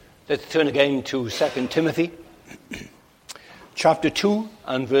Let's turn again to 2 Timothy, chapter 2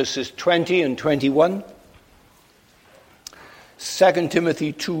 and verses 20 and 21. 2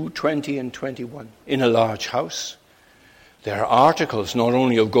 Timothy 2, 20 and 21. In a large house, there are articles not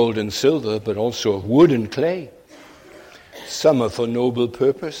only of gold and silver, but also of wood and clay. Some are for noble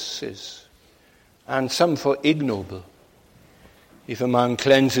purposes, and some for ignoble. If a man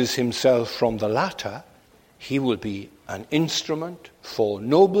cleanses himself from the latter, he will be an instrument for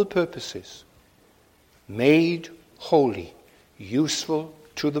noble purposes, made holy, useful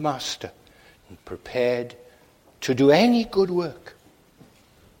to the master, and prepared to do any good work.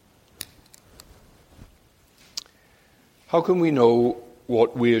 How can we know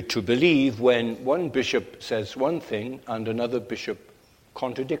what we're to believe when one bishop says one thing and another bishop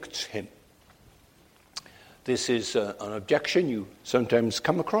contradicts him? This is an objection you sometimes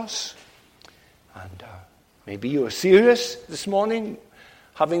come across. And maybe you're serious this morning,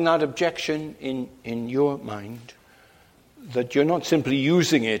 having that objection in your mind, that you're not simply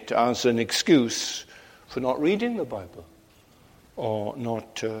using it as an excuse for not reading the Bible or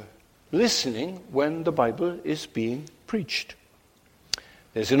not listening when the Bible is being preached.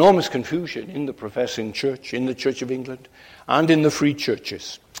 There's enormous confusion in the professing church, in the Church of England, and in the free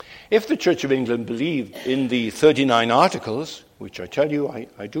churches. If the Church of England believed in the 39 articles, which I tell you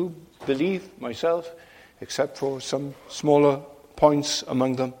I do believe myself, except for some smaller points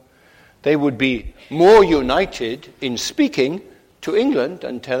among them, they would be more united in speaking to England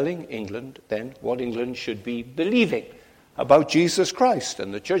and telling England then what England should be believing about Jesus Christ,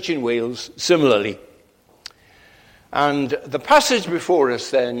 and the church in Wales similarly. And the passage before us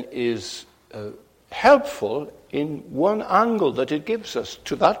then is helpful in one angle that it gives us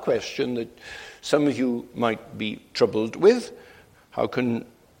to that question that some of you might be troubled with. How can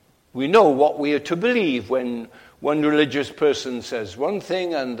we know what we are to believe when one religious person says one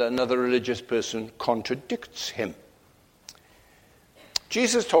thing and another religious person contradicts him?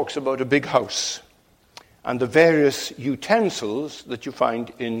 Jesus talks about a big house and the various utensils that you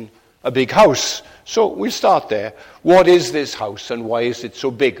find in a big house. So we'll start there. What is this house and why is it so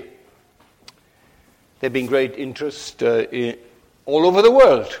big? There's been great interest all over the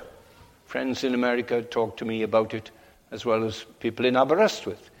world. Friends in America talk to me about it, as well as people in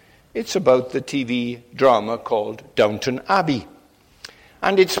Aberystwyth. It's about the TV drama called Downton Abbey.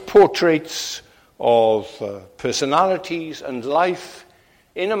 And it's portraits of personalities and life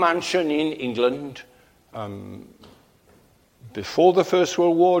in a mansion in England before the First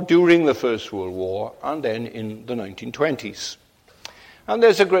World War, during the First World War, and then in the 1920s. And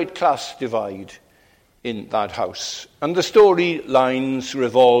there's a great class divide in that house. And the storylines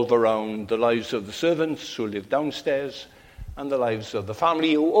revolve around the lives of the servants who live downstairs and the lives of the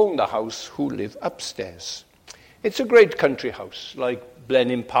family who own the house who live upstairs. It's a great country house, like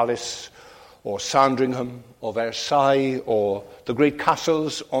Blenheim Palace or Sandringham or Versailles or the great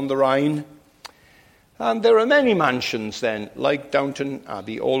castles on the Rhine. And there are many mansions then, like Downton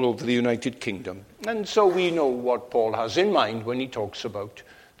Abbey, all over the United Kingdom. And so we know what Paul has in mind when he talks about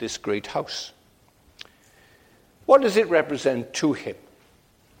this great house. What does it represent to him?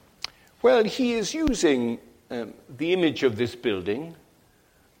 Well, he is using the image of this building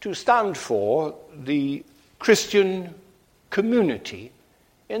to stand for the Christian community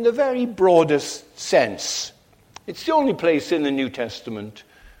in the very broadest sense. It's the only place in the New Testament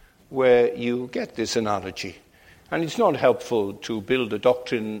where you get this analogy. And it's not helpful to build a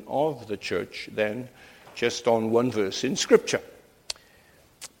doctrine of the church then just on one verse in Scripture.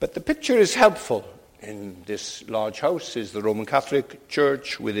 But the picture is helpful. In this large house is the Roman Catholic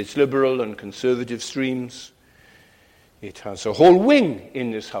Church with its liberal and conservative streams. It has a whole wing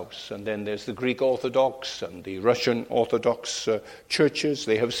in this house, and then there's the Greek Orthodox and the Russian Orthodox churches.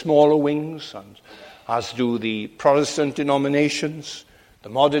 They have smaller wings, and as do the Protestant denominations, the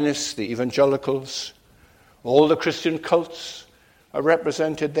modernists, the evangelicals. All the Christian cults are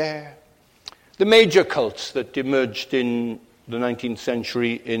represented there. The major cults that emerged in the 19th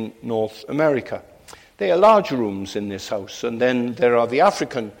century in North America. They are large rooms in this house, and then there are the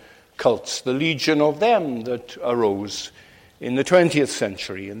African cults, the legion of them that arose in the 20th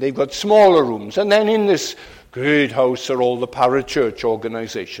century, and they've got smaller rooms. And then in this great house are all the parachurch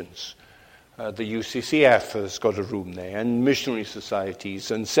organizations. The UCCF has got a room there, and missionary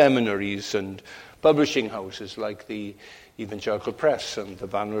societies and seminaries and publishing houses like the Evangelical Press and the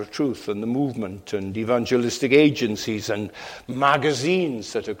Banner of Truth and the Movement and evangelistic agencies and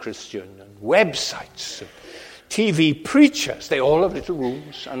magazines that are Christian and websites and TV preachers. They all have little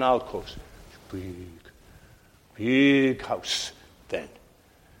rooms and alcoves. Big house then.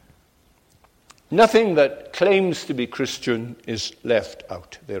 Nothing that claims to be Christian is left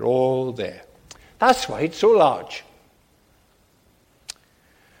out. They're all there. That's why it's so large.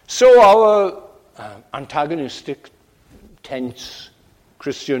 So our antagonistic, tense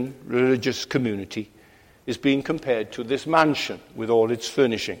Christian religious community is being compared to this mansion with all its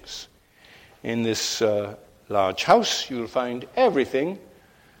furnishings. In this large house, you'll find everything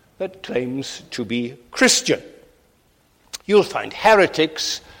that claims to be Christian. You'll find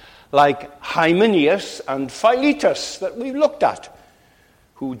heretics like Hymenaeus and Philetus that we've looked at,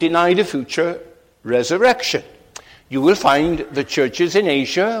 who deny the future resurrection. You will find the churches in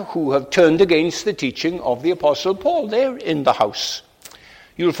Asia who have turned against the teaching of the Apostle Paul. They're in the house.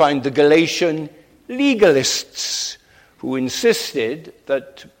 You'll find the Galatian legalists who insisted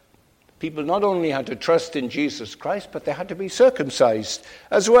that people not only had to trust in Jesus Christ, but they had to be circumcised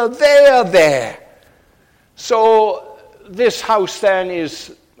as well. They are there. So this house then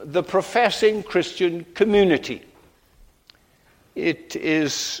is the professing Christian community. It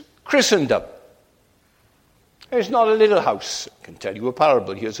is Christendom. It's not a little house. I can tell you a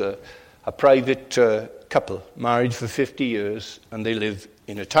parable. Here's a private couple, married for 50 years, and they live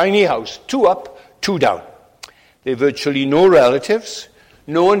in a tiny house, 2 up, 2 down. They have virtually no relatives.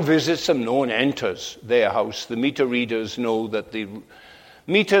 No one visits them. No one enters their house. The meter readers know that the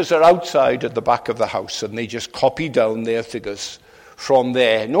meters are outside at the back of the house, and they just copy down their figures from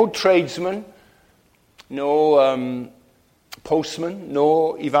there. No tradesmen, no postmen,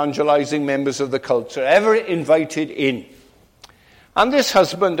 no evangelizing members of the cult are ever invited in. And this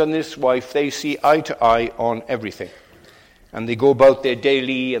husband and this wife, they see eye to eye on everything. And they go about their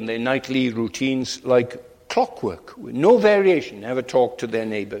daily and their nightly routines like clockwork, with no variation. Never talk to their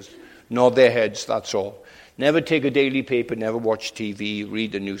neighbors, nod their heads, that's all. Never take a daily paper, never watch TV,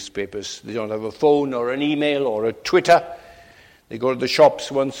 read the newspapers. They don't have a phone or an email or a Twitter. They go to the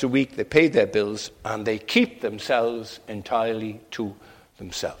shops once a week, they pay their bills, and they keep themselves entirely to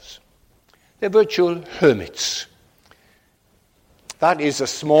themselves. They're virtual hermits. That is a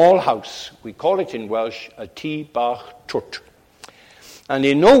small house. We call it in Welsh a tŷ bach twt. And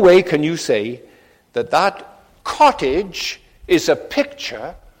in no way can you say that that cottage is a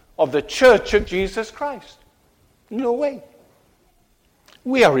picture of the Church of Jesus Christ. No way.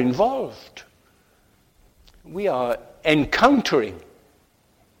 We are involved. We are encountering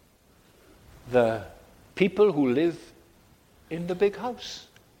the people who live in the big house.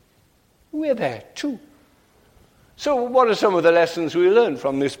 We're there too. So what are some of the lessons we learn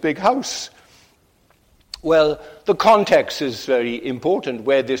from this big house? Well, the context is very important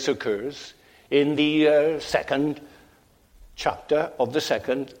where this occurs in the second chapter of the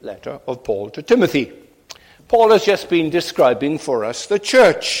second letter of Paul to Timothy. Paul has just been describing for us the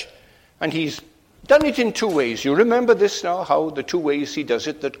church, and he's done it in 2 ways. You remember this now, how the 2 ways he does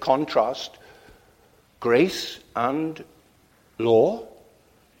it that contrast grace and law.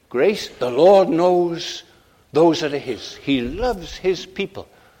 Grace, the Lord knows those that are his. He loves his people.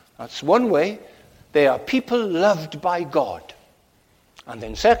 That's one way. They are people loved by God. And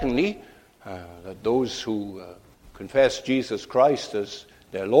then secondly, that those who confess Jesus Christ as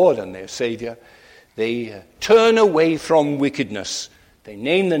their Lord and their Savior, they turn away from wickedness. They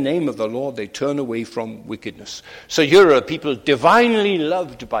name the name of the Lord, they turn away from wickedness. So you're a people divinely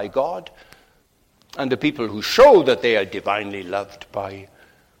loved by God, and the people who show that they are divinely loved by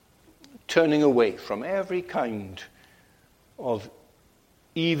turning away from every kind of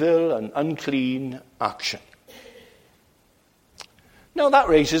evil and unclean action. Now that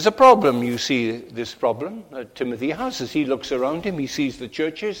raises a problem. You see this problem that Timothy has as he looks around him. He sees the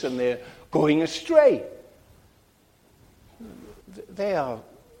churches and they're going astray. They are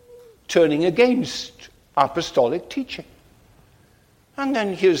turning against apostolic teaching. And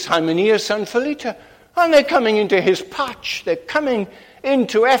then here's Hymenaeus and Philetus, and they're coming into his patch. They're coming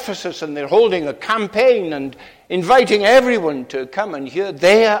into Ephesus and they're holding a campaign and inviting everyone to come and hear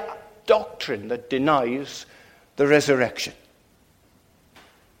their doctrine that denies the resurrection.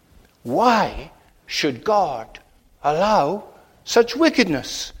 Why should God allow such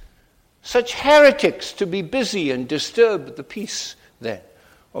wickedness, such heretics to be busy and disturb the peace, then,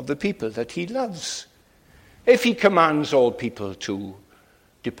 of the people that he loves? If he commands all people to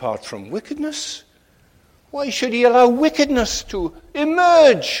depart from wickedness, why should he allow wickedness to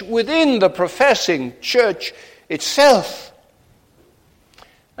emerge within the professing church itself?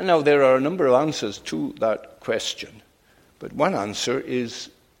 And now there are a number of answers to that question, but one answer is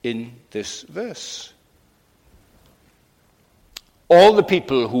in this verse. All the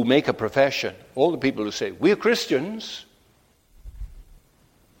people who make a profession, all the people who say, we're Christians,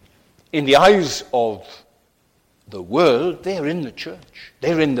 in the eyes of the world, they're in the church.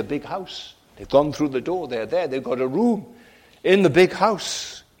 They're in the big house. They've gone through the door, they're there, they've got a room in the big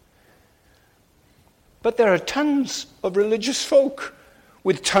house. But there are tons of religious folk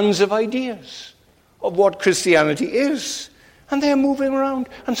with tons of ideas of what Christianity is. And they're moving around.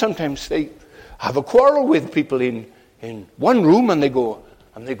 And sometimes they have a quarrel with people in one room, and they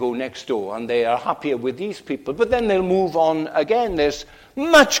go next door, and they are happier with these people. But then they'll move on again. There's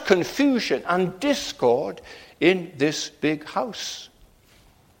much confusion and discord in this big house.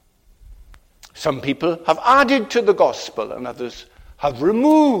 Some people have added to the gospel, and others have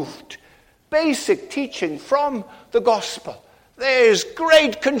removed basic teaching from the gospel. There's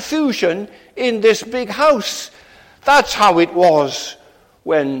great confusion in this big house. That's how it was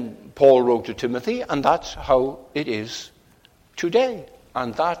when Paul wrote to Timothy, and that's how it is today.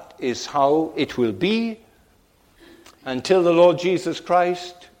 And that is how it will be until the Lord Jesus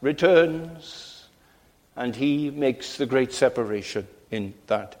Christ returns and he makes the great separation in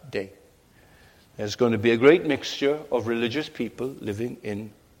that day. There's going to be a great mixture of religious people living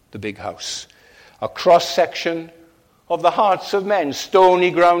in the big house. A cross-section of the hearts of men,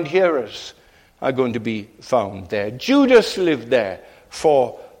 stony ground hearers, are going to be found there. Judas lived there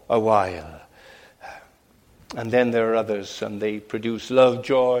for a while. And then there are others, and they produce love,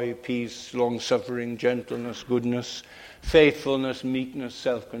 joy, peace, long-suffering, gentleness, goodness, faithfulness, meekness,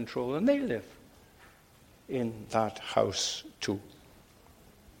 self-control. And they live in that house too.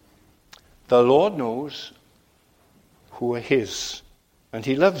 The Lord knows who are his, and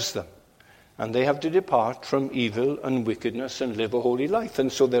he loves them. And they have to depart from evil and wickedness and live a holy life.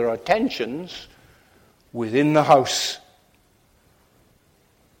 And so there are tensions within the house.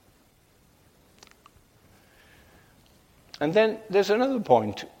 And then there's another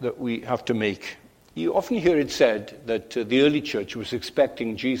point that we have to make. You often hear it said that the early church was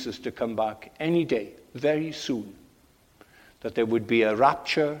expecting Jesus to come back any day, very soon. That there would be a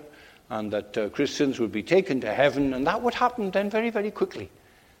rapture and that Christians would be taken to heaven, and that would happen then very, very quickly.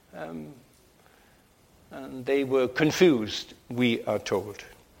 And they were confused, we are told.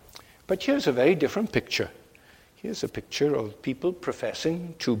 But here's a very different picture. Here's a picture of people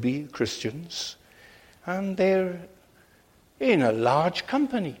professing to be Christians, and they're in a large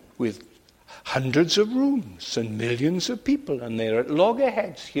company with hundreds of rooms and millions of people, and they're at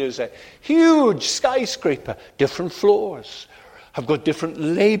loggerheads. Here's a huge skyscraper, different floors, have got different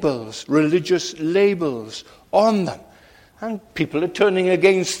labels, religious labels on them. And people are turning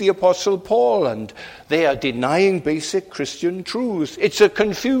against the Apostle Paul, and they are denying basic Christian truths. It's a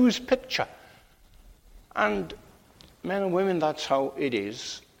confused picture. And men and women, that's how it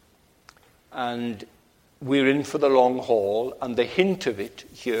is. And we're in for the long haul, and the hint of it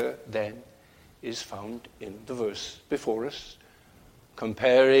here then is found in the verse before us,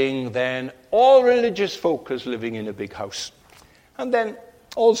 comparing then all religious folk as living in a big house. And then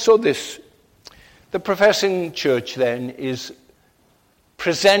also this. The professing church then is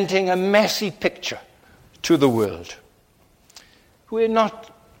presenting a messy picture to the world. We're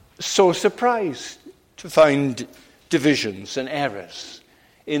not so surprised to find divisions and errors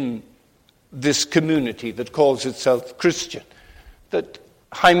in this community that calls itself Christian. That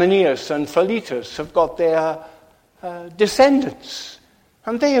Hymenaeus and Philetus have got their descendants,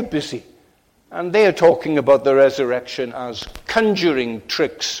 and they are busy. And they are talking about the resurrection as conjuring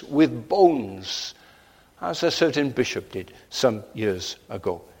tricks with bones, as a certain bishop did some years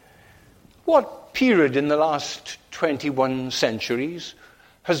ago. What period in the last 21 centuries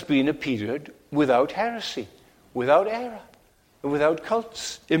has been a period without heresy, without error, without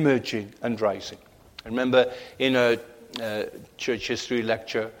cults emerging and rising? I remember in a church history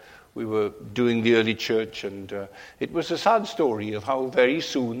lecture, we were doing the early church, and it was a sad story of how very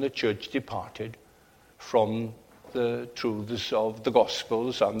soon the church departed from the truths of the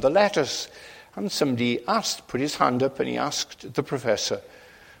Gospels and the letters. And somebody put his hand up, and he asked the professor,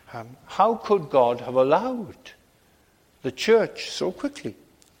 how could God have allowed the church so quickly,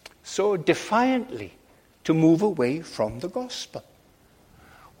 so defiantly, to move away from the gospel?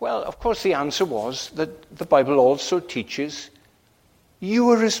 Well, of course, the answer was that the Bible also teaches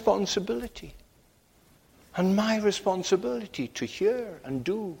your responsibility and my responsibility to hear and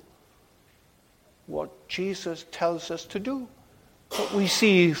do what Jesus tells us to do. But we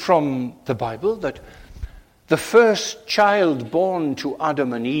see from the Bible that the first child born to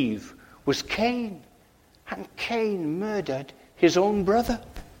Adam and Eve was Cain, and Cain murdered his own brother.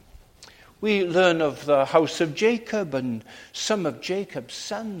 We learn of the house of Jacob, and some of Jacob's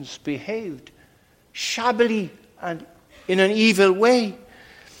sons behaved shabbily and in an evil way.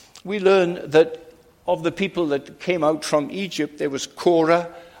 We learn that of the people that came out from Egypt, there was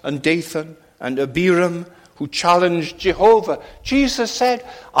Korah and Dathan and Abiram, who challenged Jehovah. Jesus said,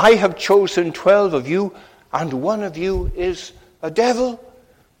 I have chosen 12 of you, and one of you is a devil.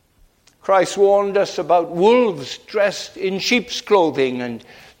 Christ warned us about wolves dressed in sheep's clothing and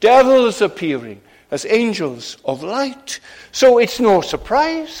devils appearing as angels of light. So it's no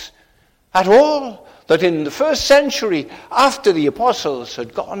surprise at all that in the first century, after the apostles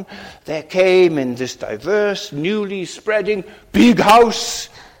had gone, there came in this diverse, newly spreading big house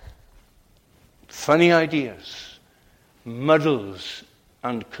funny ideas, muddles,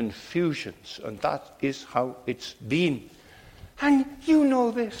 and confusions. And that is how it's been. And you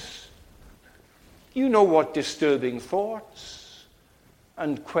know this. You know what disturbing thoughts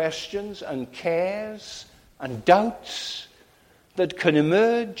and questions and cares and doubts that can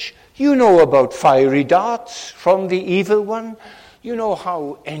emerge. You know about fiery darts from the evil one. You know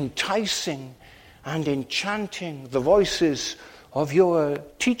how enticing and enchanting the voices of your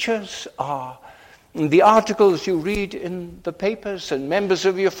teachers are. The articles you read in the papers and members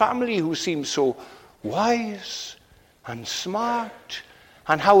of your family who seem so wise and smart,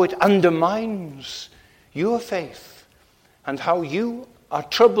 and how it undermines your faith, and how you are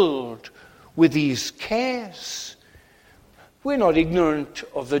troubled with these cares. We're not ignorant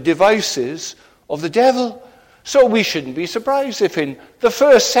of the devices of the devil, so we shouldn't be surprised if in the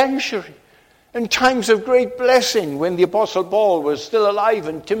first century, in times of great blessing, when the Apostle Paul was still alive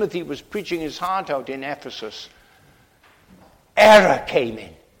and Timothy was preaching his heart out in Ephesus, error came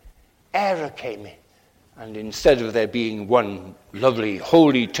in. And instead of there being one lovely,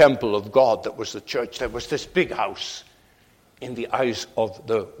 holy temple of God that was the church, there was this big house in the eyes of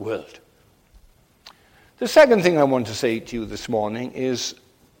the world. The second thing I want to say to you this morning is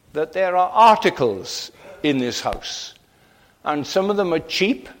that there are articles in this house. And some of them are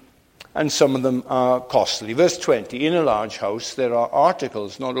cheap, and some of them are costly. Verse 20, in a large house there are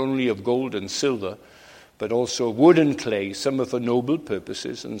articles not only of gold and silver, but also of wood and clay, some are for noble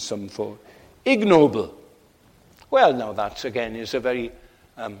purposes and some for ignoble. Well, now that, again, is a very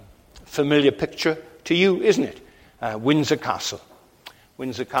familiar picture to you, isn't it? Windsor Castle.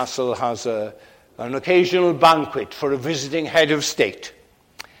 Windsor Castle has an occasional banquet for a visiting head of state.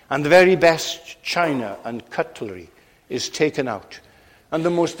 And the very best china and cutlery is taken out. And the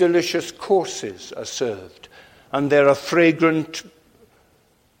most delicious courses are served. And there are fragrant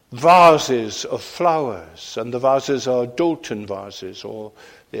vases of flowers. And the vases are Doulton vases, or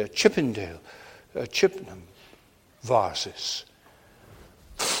they're Chippenham vases.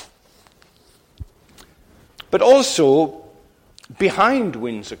 But also, behind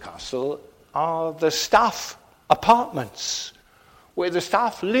Windsor Castle are the staff apartments, where the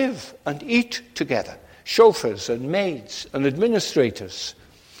staff live and eat together. Chauffeurs and maids and administrators.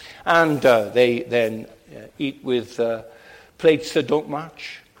 And they then eat with plates that don't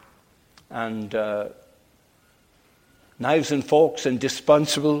match, and knives and forks and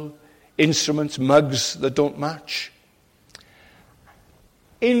dispensable instruments, mugs that don't match.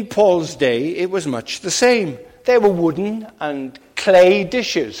 In Paul's day, it was much the same. There were wooden and clay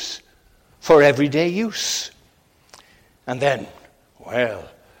dishes for everyday use. And then, well,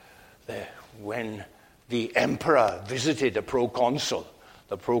 when the emperor visited a proconsul,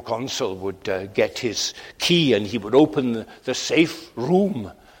 the proconsul would get his key and he would open the safe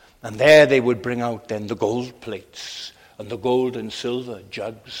room, and there they would bring out then the gold plates and the gold and silver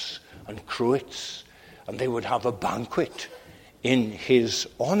jugs and cruets, and they would have a banquet in his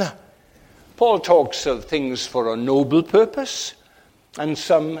honor. Paul talks of things for a noble purpose and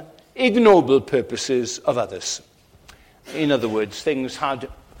some ignoble purposes of others. In other words, things had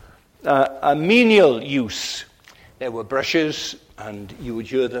a menial use. There were brushes, and you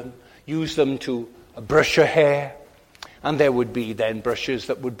would use them to brush your hair. And there would be then brushes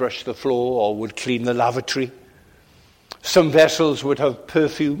that would brush the floor or would clean the lavatory. Some vessels would have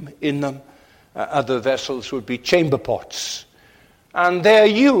perfume in them. Other vessels would be chamber pots. And their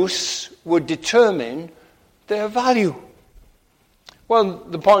use would determine their value. Well,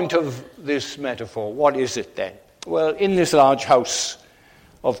 the point of this metaphor, what is it then? Well, in this large house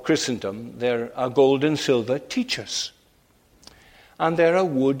of Christendom, there are gold and silver teachers. And there are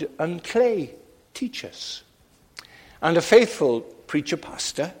wood and clay teachers. And a faithful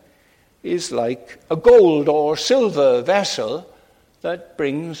preacher-pastor is like a gold or silver vessel that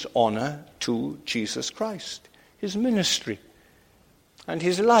brings honor to Jesus Christ. His ministry and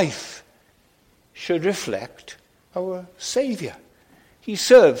his life should reflect our Savior. He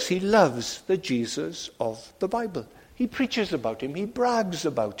serves, he loves the Jesus of the Bible. He preaches about him, he brags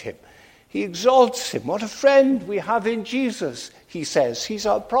about him, he exalts him. What a friend we have in Jesus, he says. He's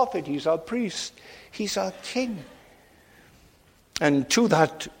our prophet, he's our priest, he's our king. And to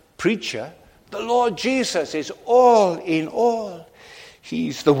that preacher, The Lord Jesus is all in all.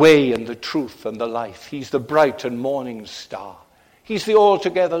 He's the way and the truth and the life. He's the bright and morning star. He's the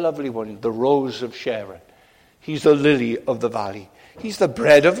altogether lovely one, the rose of Sharon. He's the lily of the valley. He's the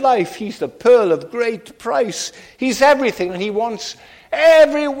bread of life. He's the pearl of great price. He's everything, and he wants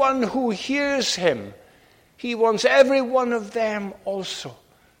everyone who hears him. He wants every one of them also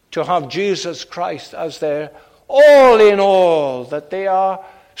to have Jesus Christ as their all in all, that they are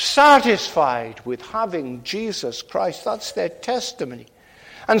satisfied with having Jesus Christ. That's their testimony.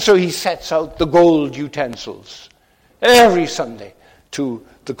 And so he sets out the gold utensils every Sunday to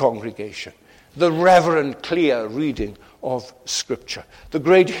the congregation. The reverent, clear reading of Scripture. The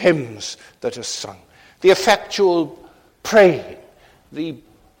great hymns that are sung. The effectual praying. The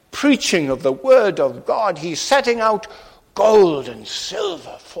preaching of the Word of God. He's setting out gold and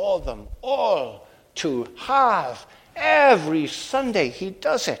silver for them all to have. Every Sunday he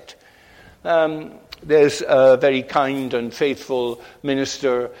does it. There's a very kind and faithful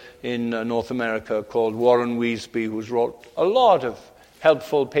minister in North America called Warren Wiersbe, who's wrote a lot of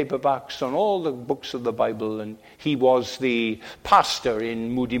helpful paperbacks on all the books of the Bible, and he was the pastor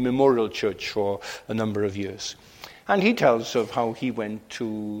in Moody Memorial Church for a number of years. And he tells of how he went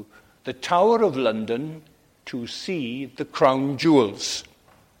to the Tower of London to see the crown jewels.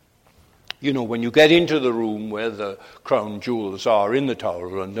 You know, when you get into the room where the crown jewels are in the Tower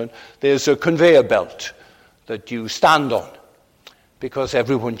of London, there's a conveyor belt that you stand on, because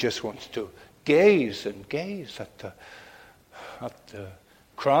everyone just wants to gaze and gaze at the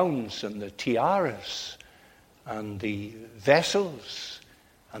crowns and the tiaras and the vessels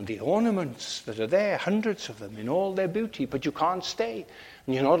and the ornaments that are there, hundreds of them in all their beauty, but you can't stay.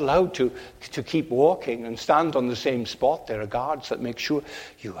 And you're not allowed to keep walking and stand on the same spot. There are guards that make sure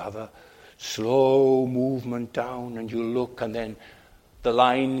you have a slow movement down, and you look, and then the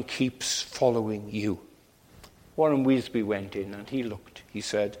line keeps following you. Warren Wiersbe went in and he looked. He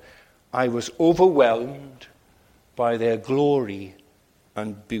said, I was overwhelmed by their glory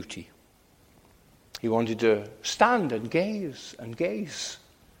and beauty. He wanted to stand and gaze,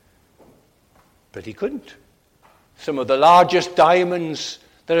 but he couldn't. Some of the largest diamonds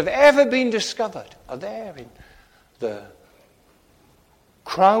that have ever been discovered are there in the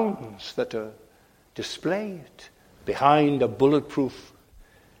crowns that are displayed behind a bulletproof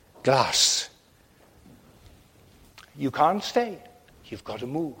glass. You can't stay. You've got to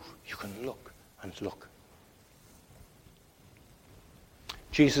move. You can look and look.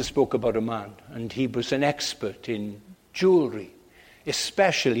 Jesus spoke about a man, and he was an expert in jewelry,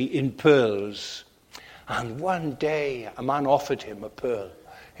 especially in pearls. And one day a man offered him a pearl.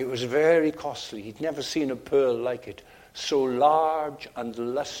 It was very costly. He'd never seen a pearl like it. So large and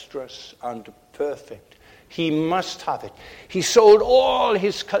lustrous and perfect. He must have it. He sold all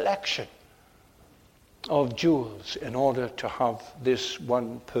his collection of jewels in order to have this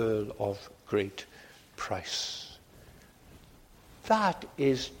one pearl of great price. That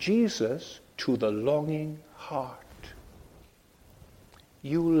is Jesus to the longing heart.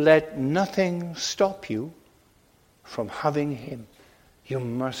 You let nothing stop you from having him. You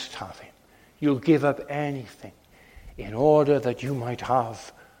must have him. You'll give up anything in order that you might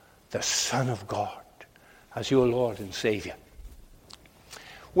have the Son of God as your Lord and Savior.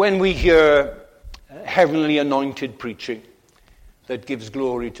 When we hear heavenly anointed preaching that gives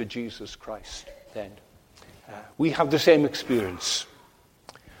glory to Jesus Christ, then we have the same experience.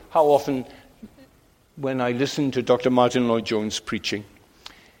 How often, when I listened to Dr. Martin Lloyd-Jones preaching,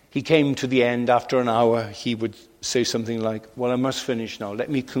 he came to the end after an hour, he would say something like, well, I must finish now, let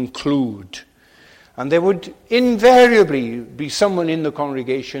me conclude. And there would invariably be someone in the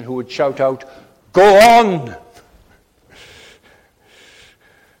congregation who would shout out, go on!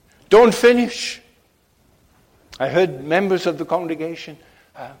 Don't finish! I heard members of the congregation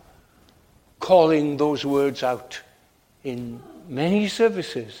calling those words out in many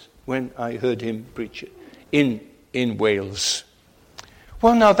services when I heard him preach it in Wales.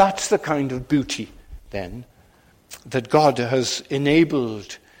 Well, now that's the kind of beauty, then, that God has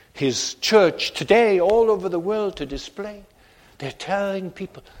enabled his church today all over the world to display. They're telling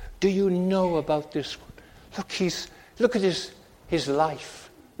people, do you know about this one? Look at his life.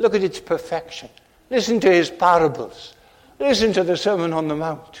 Look at its perfection. Listen to his parables. Listen to the Sermon on the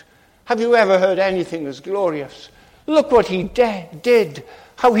Mount. Have you ever heard anything as glorious? Look what he did.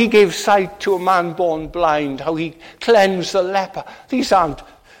 How he gave sight to a man born blind. How he cleansed the leper. These aren't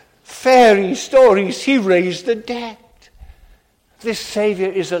fairy stories. He raised the dead. This Savior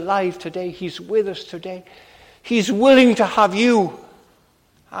is alive today. He's with us today. He's willing to have you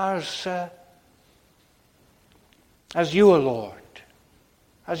as your Lord,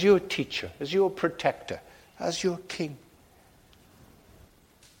 as your teacher, as your protector, as your king.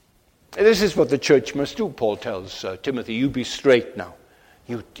 This is what the church must do, Paul tells Timothy. You be straight now.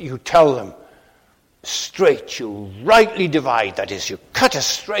 You tell them straight, you rightly divide, that is, you cut a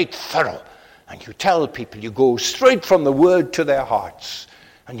straight furrow, and you tell people, you go straight from the word to their hearts,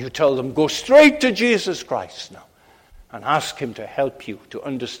 and you tell them, go straight to Jesus Christ now, and ask him to help you to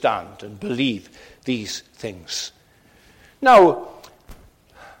understand and believe these things. Now,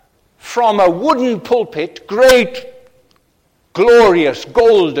 from a wooden pulpit, great, glorious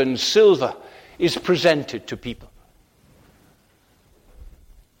gold and silver is presented to people.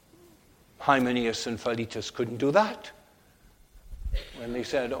 Hymenaeus and Philetus couldn't do that. When they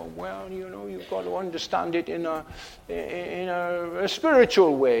said, oh, well, you've got to understand it in a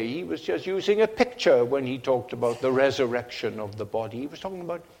spiritual way. He was just using a picture when he talked about the resurrection of the body. He was talking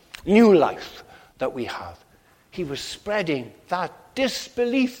about new life that we have. He was spreading that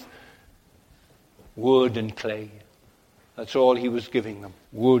disbelief. Wood and clay. That's all he was giving them.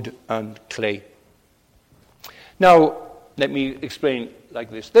 Wood and clay. Now, let me explain like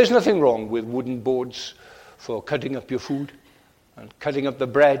this. There's nothing wrong with wooden boards for cutting up your food and cutting up the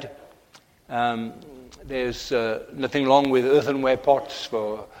bread. There's nothing wrong with earthenware pots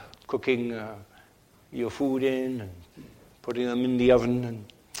for cooking your food in and putting them in the oven.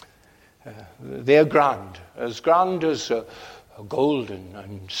 And they're grand as gold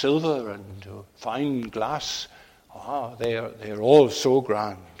and silver and fine glass. They're all so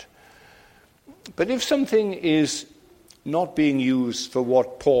grand. But if something is not being used for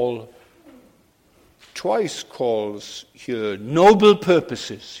what Paul twice calls here noble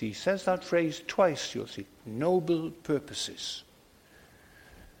purposes. He says that phrase twice, you'll see. Noble purposes.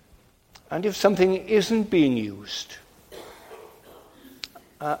 And if something isn't being used,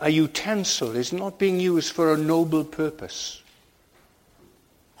 a utensil is not being used for a noble purpose.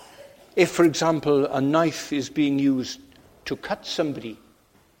 If, for example, a knife is being used to cut somebody,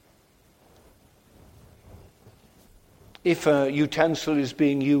 if a utensil is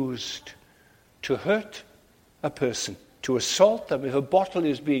being used to hurt a person, to assault them, if a bottle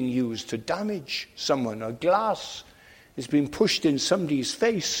is being used to damage someone, a glass is being pushed in somebody's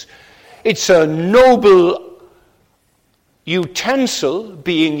face, it's a noble utensil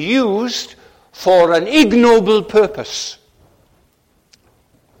being used for an ignoble purpose.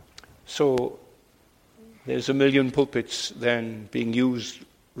 So there's 1 million pulpits then being used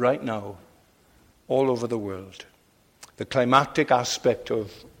right now all over the world. The climactic aspect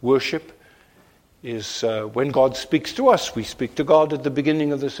of worship is when God speaks to us. We speak to God at the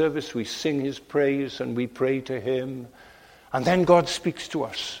beginning of the service. We sing his praise and we pray to him. And then God speaks to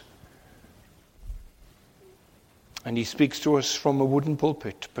us. And he speaks to us from a wooden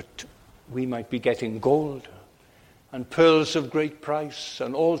pulpit. But we might be getting gold and pearls of great price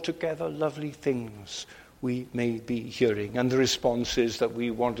and altogether lovely things we may be hearing. And the response is that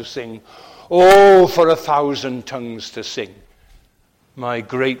we want to sing, oh, for 1,000 tongues to sing my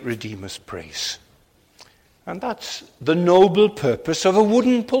great Redeemer's praise. And that's the noble purpose of a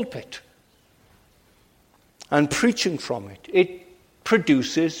wooden pulpit. And preaching from it, it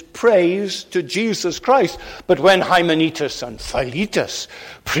produces praise to Jesus Christ. But when Hymenaeus and Philetus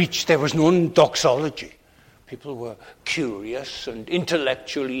preached, there was no doxology. People were curious and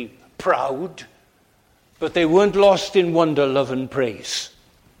intellectually proud, but they weren't lost in wonder, love, and praise.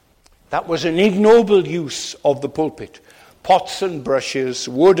 That was an ignoble use of the pulpit. Pots and brushes,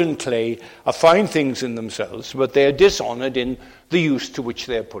 wood and clay are fine things in themselves, but they are dishonored in the use to which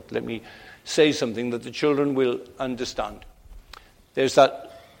they are put. Let me say something that the children will understand. There's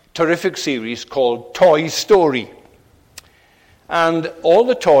that terrific series called Toy Story. And all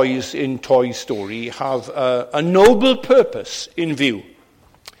the toys in Toy Story have a noble purpose in view.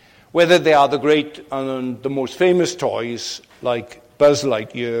 Whether they are the great and the most famous toys like Buzz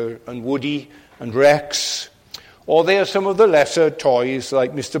Lightyear and Woody and Rex, or they are some of the lesser toys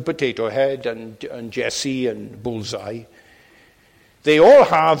like Mr. Potato Head and Jessie and Bullseye. They all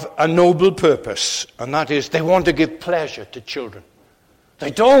have a noble purpose, and that is they want to give pleasure to children.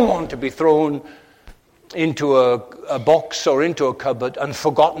 They don't want to be thrown into a box or into a cupboard and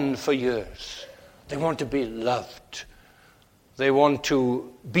forgotten for years. They want to be loved. They want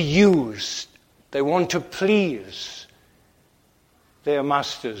to be used. They want to please their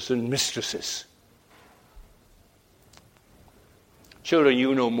masters and mistresses. Children,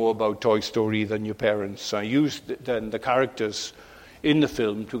 you know more about Toy Story than your parents. I used then the characters in the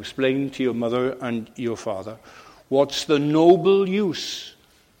film to explain to your mother and your father what's the noble use,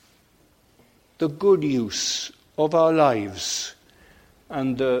 the good use of our lives.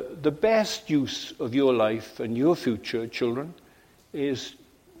 And the best use of your life and your future, children, is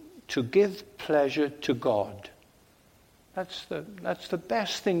to give pleasure to God. That's the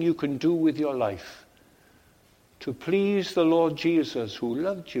best thing you can do with your life. To please the Lord Jesus, who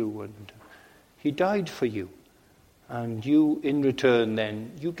loved you and he died for you. And you, in return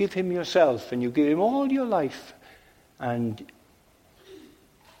then, you give him yourself and you give him all your life. And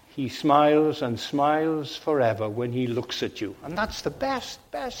he smiles and smiles forever when he looks at you. And that's the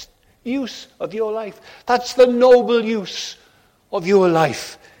best use of your life. That's the noble use of your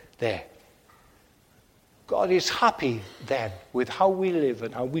life there. God is happy then with how we live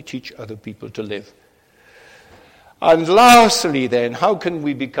and how we teach other people to live. And lastly then, how can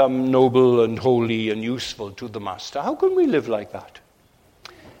we become noble and holy and useful to the Master? How can we live like that?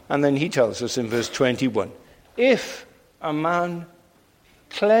 And then he tells us in verse 21, if a man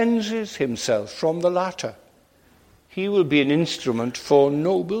cleanses himself from the latter, he will be an instrument for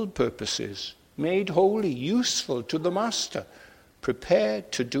noble purposes, made holy, useful to the Master,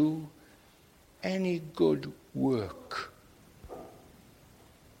 prepared to do any good work.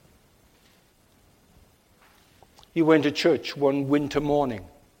 You went to church one winter morning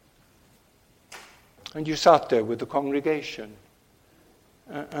and you sat there with the congregation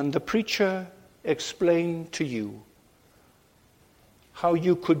and the preacher explained to you how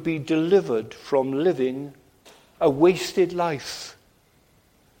you could be delivered from living a wasted life,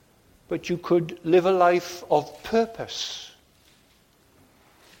 but you could live a life of purpose,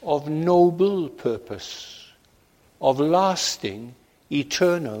 of noble purpose, of lasting,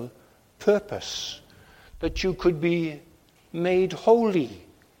 eternal purpose, that you could be made holy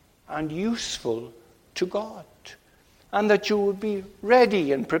and useful to God, and that you would be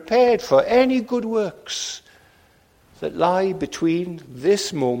ready and prepared for any good works that lie between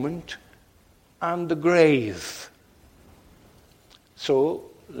this moment and the grave. So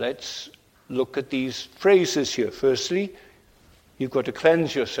let's look at these phrases here. Firstly, you've got to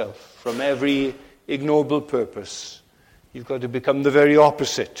cleanse yourself from every ignoble purpose. You've got to become the very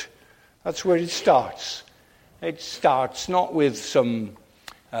opposite. That's where it starts. It starts not with some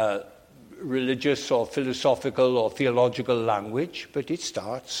religious or philosophical or theological language, but it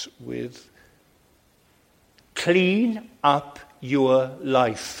starts with clean up your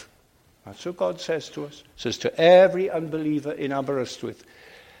life. That's what God says to us. He says to every unbeliever in Aberystwyth,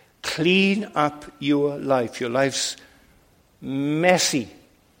 clean up your life. Your life's messy.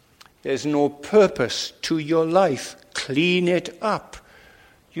 There's no purpose to your life. Clean it up.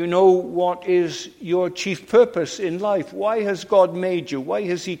 You know what is your chief purpose in life. Why has God made you? Why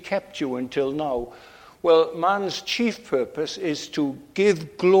has he kept you until now? Well, man's chief purpose is to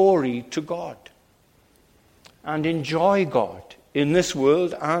give glory to God and enjoy God in this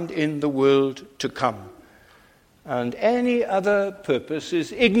world and in the world to come. And any other purpose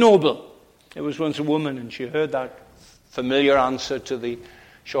is ignoble. There was once a woman and she heard that familiar answer to the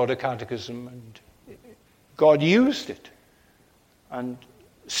Shorter Catechism, and God used it and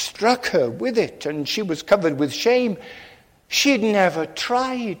struck her with it, and she was covered with shame. She'd never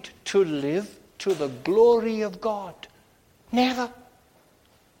tried to live to the glory of God. Never.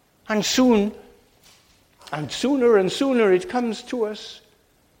 And sooner and sooner it comes to us,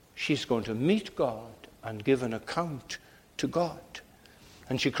 she's going to meet God and give an account to God.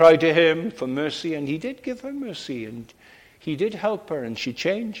 And she cried to him for mercy, and he did give her mercy, and he did help her, and she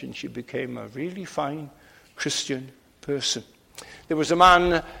changed, and she became a really fine Christian person. There was a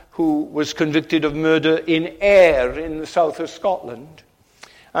man who was convicted of murder in Ayr in the south of Scotland.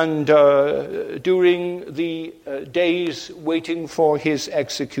 And during the days waiting for his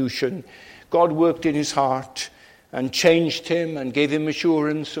execution, God worked in his heart and changed him and gave him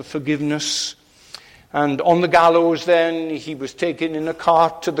assurance of forgiveness. And on the gallows then, he was taken in a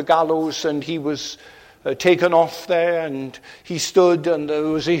cart to the gallows, and he was taken off there, and he stood, and there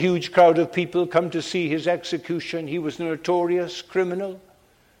was a huge crowd of people come to see his execution. He was a notorious criminal.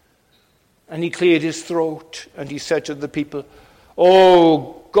 And he cleared his throat, and he said to the people,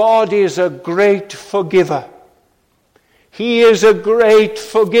 "Oh, God is a great forgiver. He is a great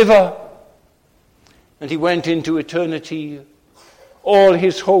forgiver." And he went into eternity. All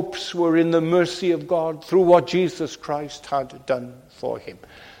his hopes were in the mercy of God through what Jesus Christ had done for him.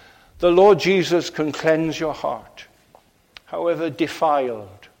 The Lord Jesus can cleanse your heart, however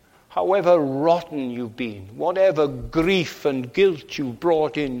defiled, however rotten you've been, whatever grief and guilt you've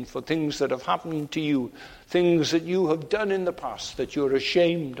brought in for things that have happened to you, things that you have done in the past that you're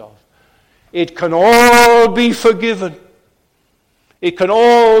ashamed of. It can all be forgiven. It can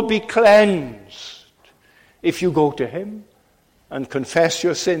all be cleansed. If you go to him and confess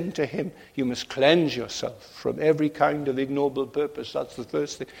your sin to him, you must cleanse yourself from every kind of ignoble purpose. That's the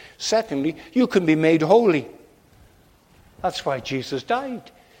first thing. Secondly, you can be made holy. That's why Jesus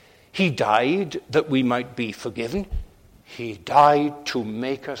died. He died that we might be forgiven. He died to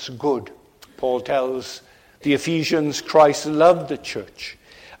make us good. Paul tells the Ephesians, Christ loved the church,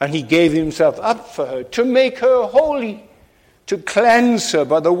 and he gave himself up for her to make her holy, to cleanse her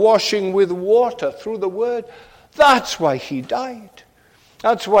by the washing with water through the word. That's why he died.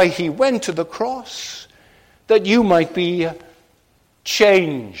 That's why he went to the cross, that you might be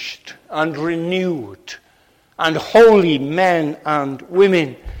changed and renewed and holy men and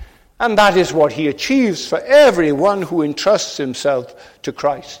women. And that is what he achieves for everyone who entrusts himself to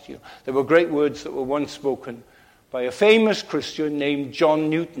Christ. There were great words that were once spoken by a famous Christian named John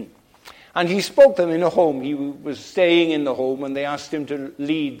Newton. And he spoke them in a home. He was staying in the home and they asked him to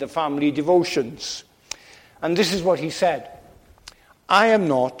lead the family devotions. And this is what he said: I am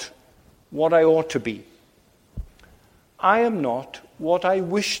not what I ought to be. I am not what I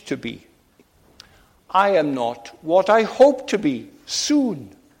wish to be. I am not what I hope to be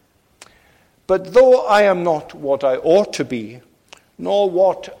soon. But though I am not what I ought to be, nor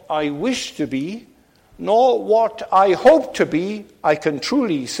what I wish to be, nor what I hope to be, I can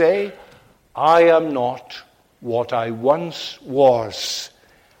truly say, I am not what I once was,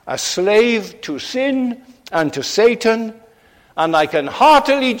 a slave to sin and to Satan, and I can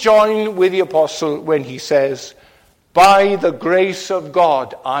heartily join with the apostle when he says, by the grace of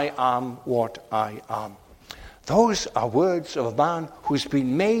God, I am what I am. Those are words of a man who's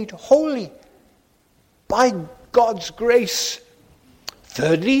been made holy by God's grace.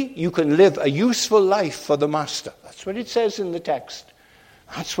 Thirdly, you can live a useful life for the master. That's what it says in the text.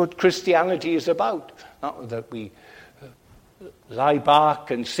 That's what Christianity is about. Not that we lie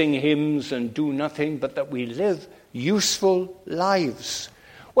back and sing hymns and do nothing, but that we live useful lives.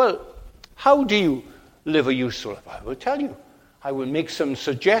 Well, how do you live a useful life? I will tell you. I will make some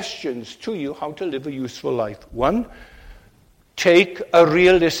suggestions to you how to live a useful life. 1, take a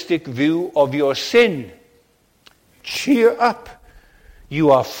realistic view of your sin. Cheer up.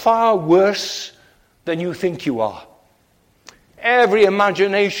 You are far worse than you think you are. Every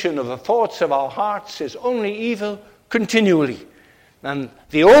imagination of the thoughts of our hearts is only evil continually. And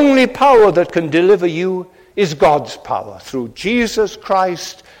the only power that can deliver you is God's power through Jesus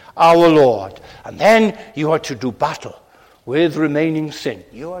Christ our Lord. And then you are to do battle with remaining sin.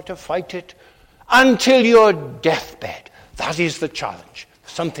 You are to fight it until your deathbed. That is the challenge.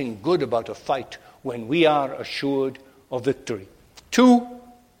 Something good about a fight when we are assured of victory. 2,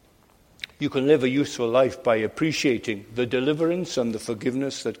 you can live a useful life by appreciating the deliverance and the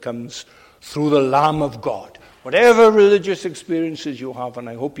forgiveness that comes through the Lamb of God. Whatever religious experiences you have, and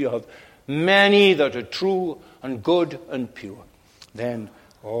I hope you have many that are true and good and pure, then,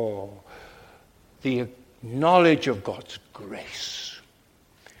 the knowledge of God's grace.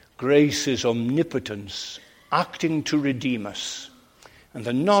 Grace is omnipotence, acting to redeem us. And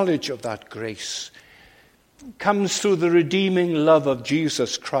the knowledge of that grace comes through the redeeming love of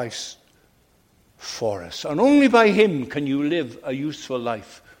Jesus Christ for us. And only by him can you live a useful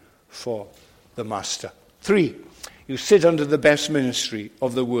life for the Master. 3, you sit under the best ministry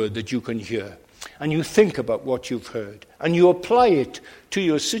of the word that you can hear. And you think about what you've heard. And you apply it to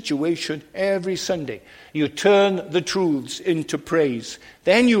your situation every Sunday. You turn the truths into praise.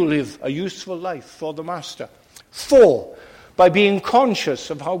 Then you live a useful life for the Master. 4, by being conscious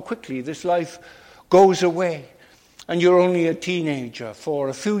of how quickly this life goes away. And you're only a teenager for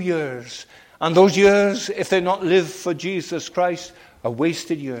a few years. And those years, if they're not lived for Jesus Christ, are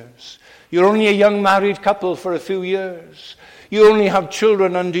wasted years. You're only a young married couple for a few years. You only have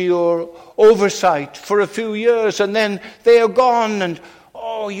children under your oversight for a few years, and then they are gone. And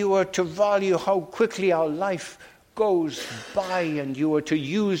you are to value how quickly our life goes by, and you are to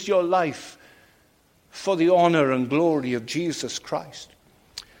use your life for the honor and glory of Jesus Christ.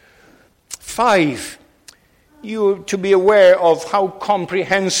 5, you are to be aware of how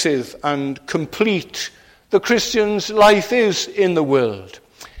comprehensive and complete the Christian's life is in the world.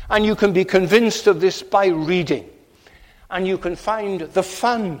 And you can be convinced of this by reading. And you can find the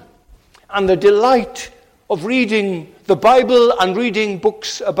fun and the delight of reading the Bible and reading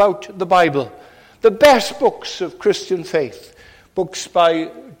books about the Bible. The best books of Christian faith. Books by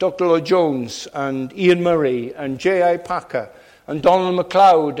Dr. Lloyd Jones and Ian Murray and J.I. Packer and Donald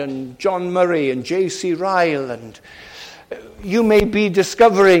MacLeod and John Murray and J.C. Ryle. And you may be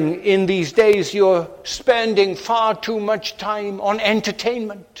discovering in these days you're spending far too much time on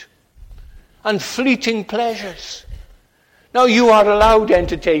entertainment and fleeting pleasures. Now, you are allowed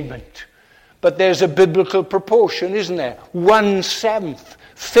entertainment, but there's a biblical proportion, isn't there? 1/7,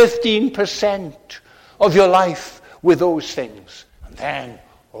 15% of your life with those things. And then,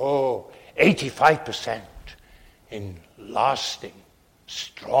 85% in lasting,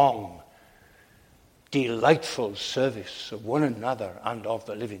 strong, delightful service of one another and of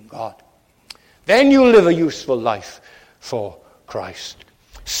the living God. Then you'll live a useful life for Christ.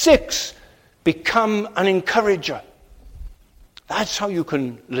 6, become an encourager. That's how you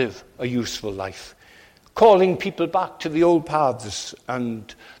can live a useful life. Calling people back to the old paths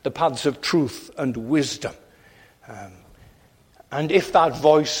and the paths of truth and wisdom. And if that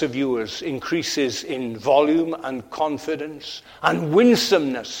voice of yours increases in volume and confidence and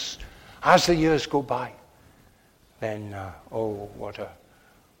winsomeness as the years go by, then,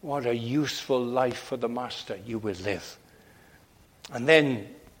 what a useful life for the Master you will live. And then,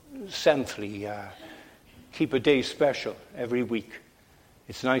 7thly, keep a day special every week.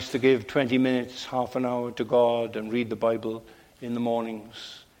 It's nice to give 20 minutes, half an hour to God and read the Bible in the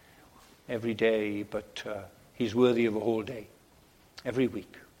mornings every day, but he's worthy of a whole day. Every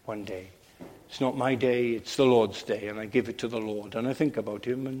week, one day. It's not my day, it's the Lord's day, and I give it to the Lord, and I think about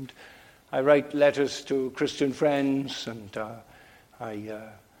him, and I write letters to Christian friends, and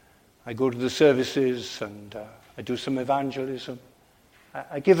I go to the services, and I do some evangelism.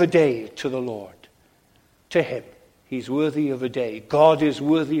 I give a day to the Lord, to him. He's worthy of a day. God is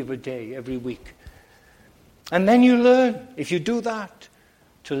worthy of a day every week. And then you learn, if you do that,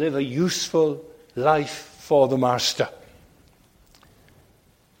 to live a useful life for the Master.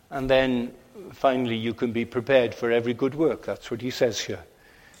 And then, finally, you can be prepared for every good work. That's what he says here.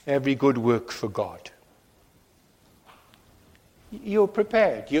 Every good work for God. You're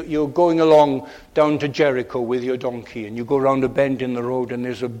prepared. You're going along down to Jericho with your donkey, and you go round a bend in the road, and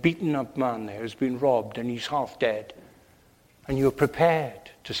there's a beaten-up man there who's been robbed, and he's half dead. And you're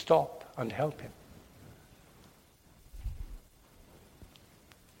prepared to stop and help him.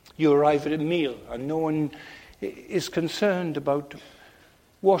 You arrive at a meal, and no one is concerned about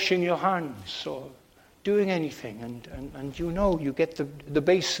washing your hands or doing anything, and you get the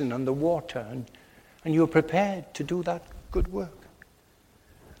basin and the water, and you're prepared to do that good work.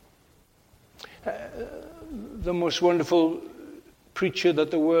 The most wonderful preacher that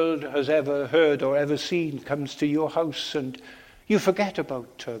the world has ever heard or ever seen comes to your house, and you forget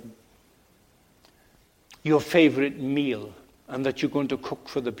about your favorite meal and that you're going to cook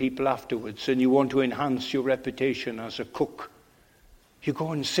for the people afterwards, and you want to enhance your reputation as a cook. You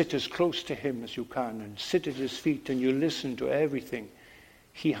go and sit as close to him as you can and sit at his feet, and you listen to everything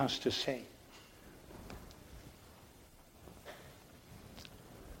he has to say.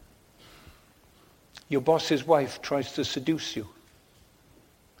 Your boss's wife tries to seduce you,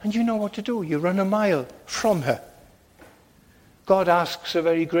 and you know what to do. You run a mile from her. God asks a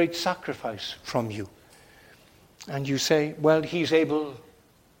very great sacrifice from you. And you say, well, he's able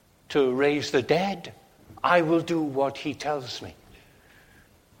to raise the dead. I will do what he tells me.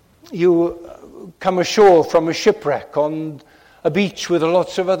 You come ashore from a shipwreck on a beach with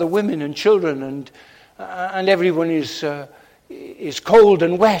lots of other women and children, and everyone is cold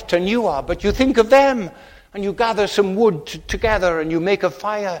and wet, and you are, but you think of them, and you gather some wood together, and you make a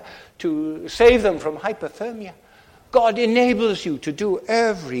fire to save them from hypothermia. God enables you to do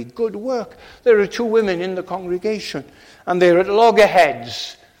every good work. There are 2 women in the congregation, and they're at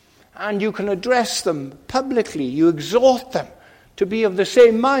loggerheads, and you can address them publicly. You exhort them to be of the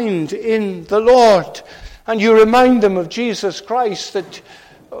same mind in the Lord, and you remind them of Jesus Christ, that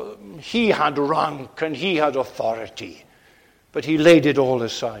he had rank and he had authority, but he laid it all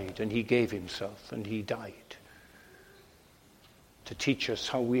aside, and he gave himself, and he died to teach us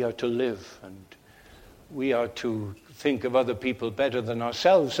how we are to live, and we are to think of other people better than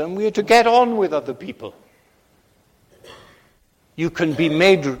ourselves, and we are to get on with other people. You can be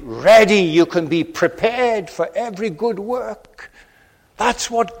made ready. You can be prepared for every good work.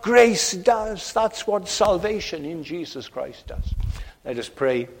 That's what grace does. That's what salvation in Jesus Christ does. Let us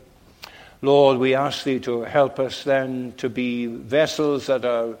pray. Lord, we ask thee to help us then to be vessels that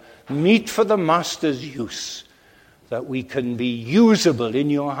are meet for the Master's use, that we can be usable in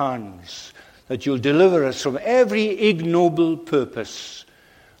your hands, that you'll deliver us from every ignoble purpose,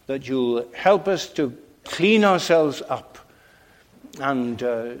 that you'll help us to clean ourselves up and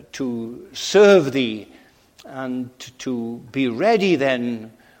to serve thee, and to be ready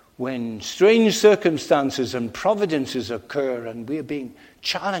then when strange circumstances and providences occur and we're being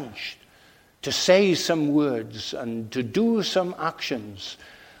challenged to say some words and to do some actions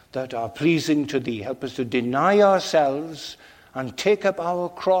that are pleasing to thee. Help us to deny ourselves and take up our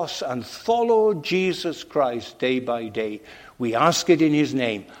cross and follow Jesus Christ day by day. We ask it in his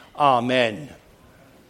name. Amen.